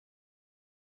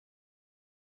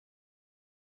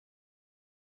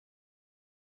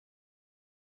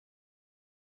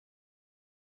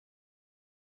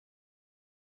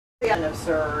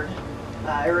absurd,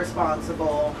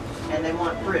 irresponsible, and they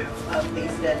want proof of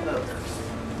these dead voters.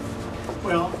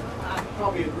 Well, I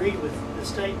probably agree with the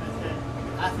statement that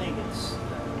I think it's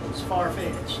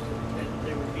far-fetched that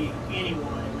there would be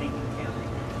anyone in Lincoln County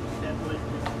that would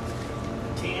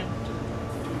intend to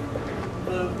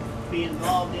vote, be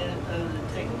involved in it, other than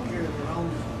taking care of their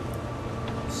own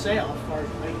self, or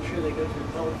making sure they go to the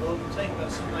poll vote. And think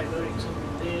about somebody voting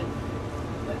someone dead.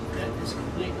 That is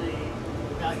completely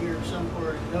out here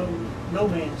somewhere, no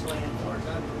man's land, as far as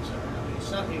I'm concerned. I mean, it's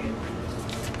something that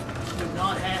would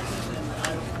not happen, and I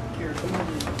don't care who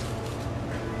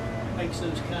makes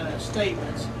those kind of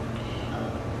statements.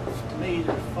 To me,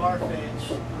 they're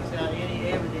far-fetched without any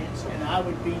evidence, and I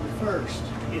would be the first.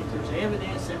 If there's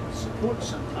evidence that would support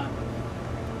some type of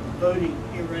voting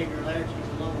irregularities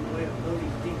along the way of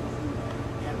voting people who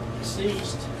have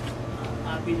deceased,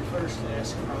 I'd be the first to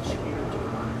ask the prosecutor to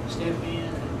step in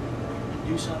and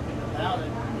do something about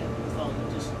it, because it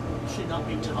just should not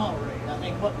be tolerated. I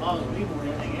think what bothers me more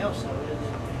than anything else, though, is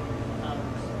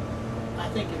I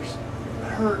think there's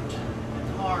hurt and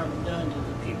harm done to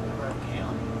the people of our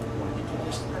county, and to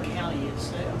just the county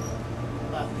itself,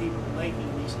 by people making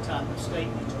these type of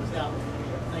statements without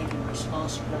thinking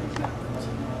responsible about it.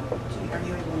 Are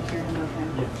you able to hear him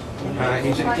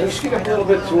okay? Can you speak up a little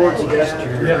bit towards the desk?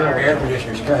 Your air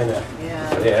conditioner's kind of...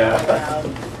 Yeah.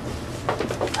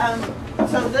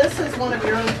 So this is one of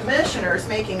your own commissioners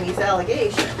making these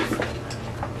allegations.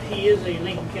 He is a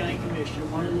Lincoln County Commissioner,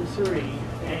 one of the three,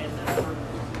 and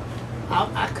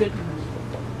I couldn't,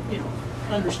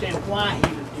 understand why he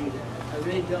would do that. I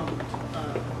really don't,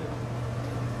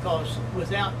 because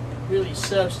without really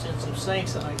substance of saying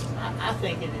something, I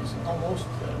think it is almost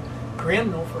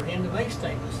criminal for him to make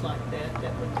statements like that.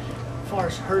 That would, as far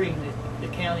as hurting the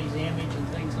county's image and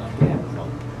things like that,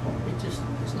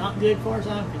 it's not good as far as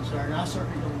I'm concerned. I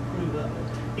certainly don't approve of it.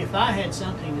 If I had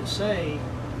something to say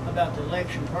about the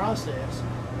election process,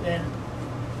 then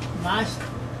my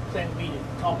thing would be to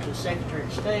talk to the Secretary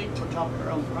of State or talk to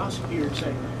our own prosecutor and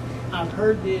say, I've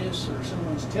heard this, or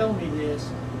someone's telling me this.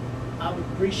 I would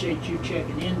appreciate you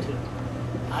checking into it.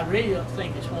 I really don't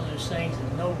think it's one of those things,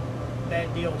 and no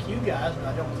bad deal with you guys, but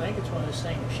I don't think it's one of those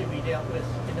things that should be dealt with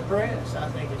in the press. I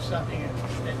think it's something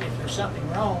that if there's something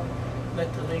wrong,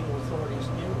 let the legal authorities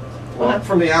deal with it. Well,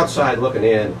 from the outside looking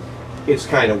in, it's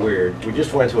kind of weird. We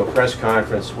just went to a press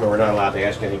conference where we're not allowed to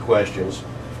ask any questions,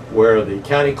 where the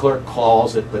county clerk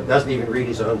calls it but doesn't even read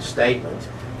his own statement.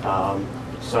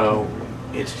 So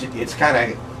it's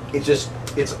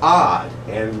odd,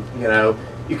 and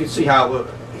you can see how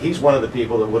he's one of the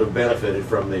people that would have benefited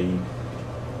from the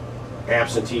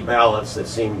absentee ballots that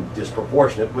seem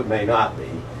disproportionate, but may not be.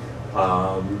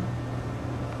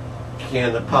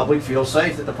 Can the public feel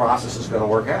safe that the process is going to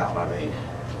work out? I mean,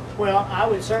 well, I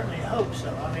would certainly hope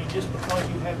so. I mean, just because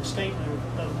you have a statement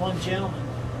of one gentleman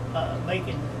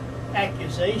making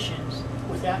accusations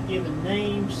without giving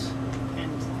names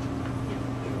and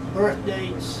birth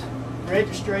dates,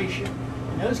 registration,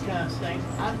 and those kinds of things,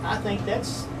 I think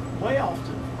that's way off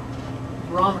the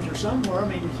barometer somewhere. I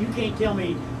mean, if you can't tell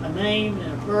me a name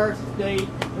and a birth date,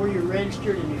 where you're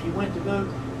registered, and if you went to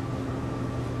vote,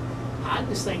 I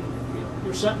just think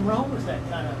there's something wrong with that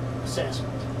kind of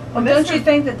assessment. Well, don't you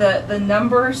think that the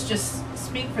numbers just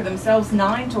speak for themselves,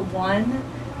 9-1,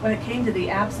 when it came to the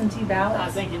absentee ballots?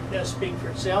 I think it does speak for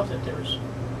itself that there's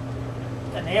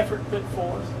an effort put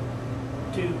forth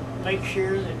to make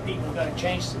sure that people got a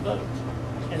chance to vote.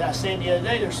 As I said the other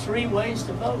day, there's 3 ways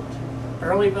to vote: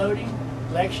 early voting,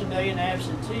 election day, and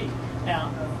absentee.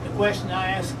 Now, the question I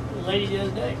asked the lady the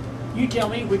other day, you tell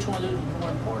me which one of those is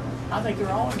more important. I think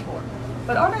they're all important.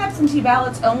 But aren't absentee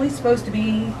ballots only supposed to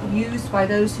be used by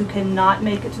those who cannot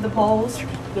make it to the polls?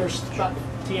 There's about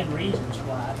 10 reasons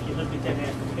why, if you look at that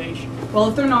application. Well,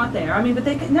 if they're not there, I mean, but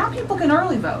now people can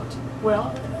early vote.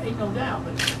 Well, ain't no doubt,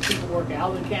 but people work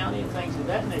out of the county and things of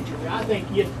that nature. But I think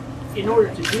in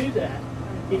order to do that,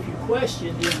 if you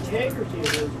question the integrity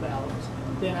of those ballots,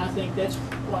 then I think that's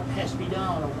what has to be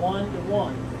done on a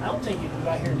 1-to-1. I don't think you can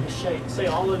go out here and just say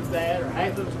all of it's bad, or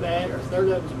half of it's bad, or a third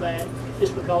of it's bad,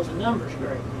 just because the number's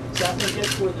great. So I think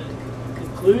that's where the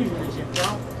conclusion is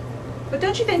improper. But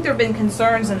don't you think there have been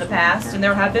concerns in the past, and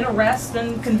there have been arrests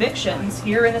and convictions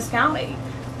here in this county,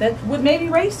 that would maybe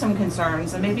raise some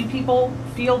concerns, and maybe people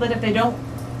feel that if they don't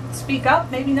speak up,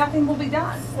 maybe nothing will be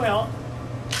done? Well,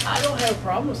 I don't have a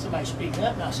problem with somebody speaking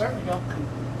up, and I certainly don't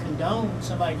condone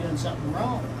somebody doing something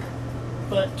wrong.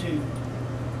 But to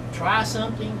try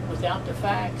something without the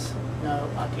facts, no,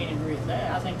 I can't agree with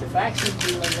that. I think the facts need to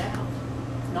be laid out,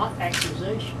 not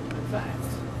accusations, but facts.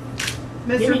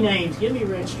 Give me names, give me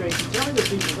registration, tell me the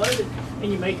people voted.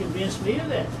 And you may convince me of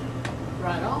that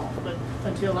right off, but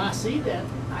until I see that,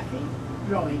 I can't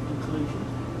draw any conclusions.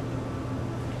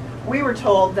 We were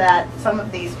told that some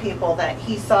of these people that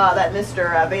he saw, that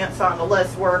Mr. Vance on the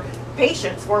list, were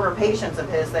patients, former patients of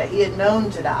his that he had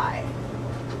known to die.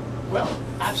 Well,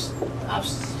 I've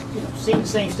seen the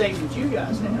same statement you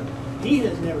guys have. He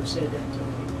has never said that to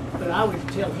me, but I would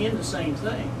tell him the same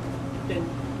thing. Then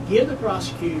give the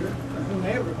prosecutor or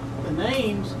whomever the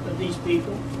names of these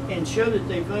people and show that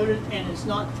they voted, and it's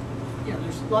not,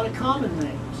 there's a lot of common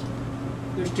names.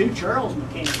 There's 2 Charles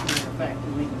McCann, as a matter of fact,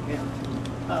 in Lincoln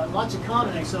County. Lots of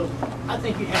common names. So I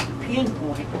think you have to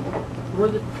pinpoint where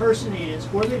the person is,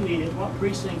 where they live, what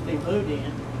precinct they vote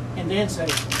in, and then say,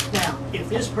 now, if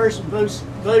this person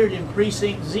voted in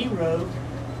precinct 0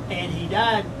 and he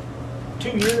died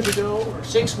 2 years ago or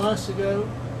 6 months ago,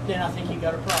 then I think you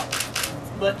got a problem.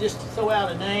 But just to throw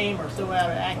out a name or throw out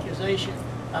an accusation,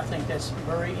 I think that's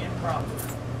very improper.